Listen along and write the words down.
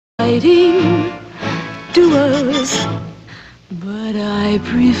fighting duels. But I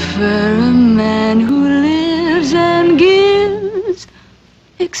prefer a man who lives and gives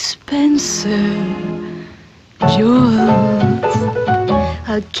expensive jewels.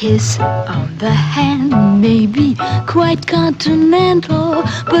 A kiss on the hand may be quite continental,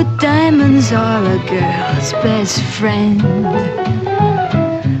 but diamonds are a girl's best friend.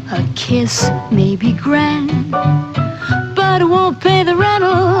 A kiss may be grand, but it won't pay the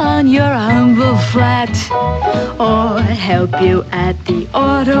rental on your humble flat, or help you at the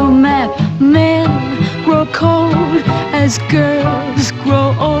automat. Men grow cold as girls grow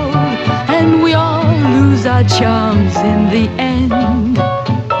old, and we all lose our charms in the end.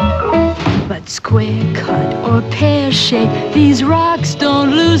 But square cut or pear shape, these rocks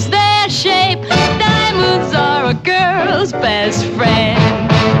don't lose their shape. Diamonds are a girl's best friend.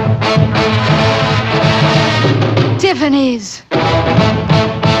 Tiffany's,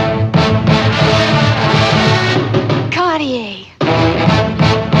 Cartier,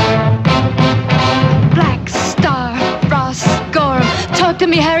 Black Star, Ross Gorham. Talk to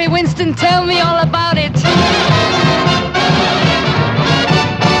me, Harry Winston, tell me all about it.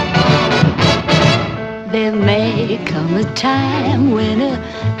 There may come a time when a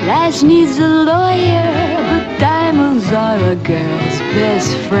lass needs a lawyer, but diamonds are a girl's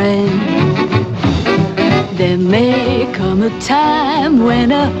best friend. There may come a time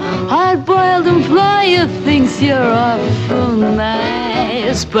when a hard-boiled employer thinks you're awful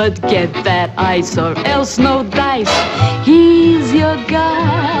nice, but get that ice or else no dice. He's your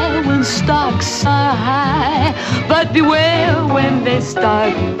guy when stocks are high, but beware when they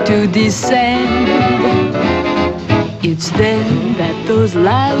start to descend. It's then that those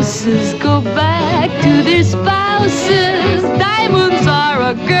louses go back to their spouses. Diamonds are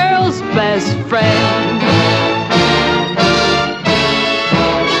a girl's best friend.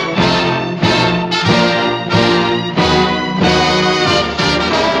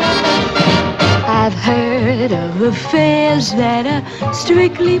 I've heard of affairs that are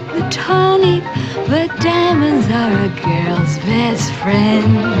strictly platonic, but diamonds are a girl's best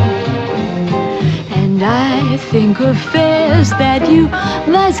friend. And I think affairs that you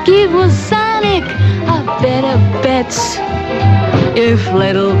must keep Masonic are better bets. If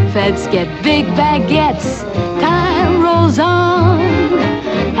little pets get big baguettes, time rolls on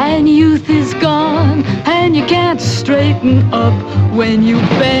and youth is gone, and you can't straighten up when you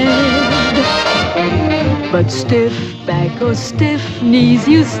bend. But stiff back or stiff knees,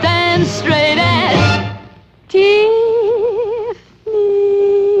 you stand straight as teeth.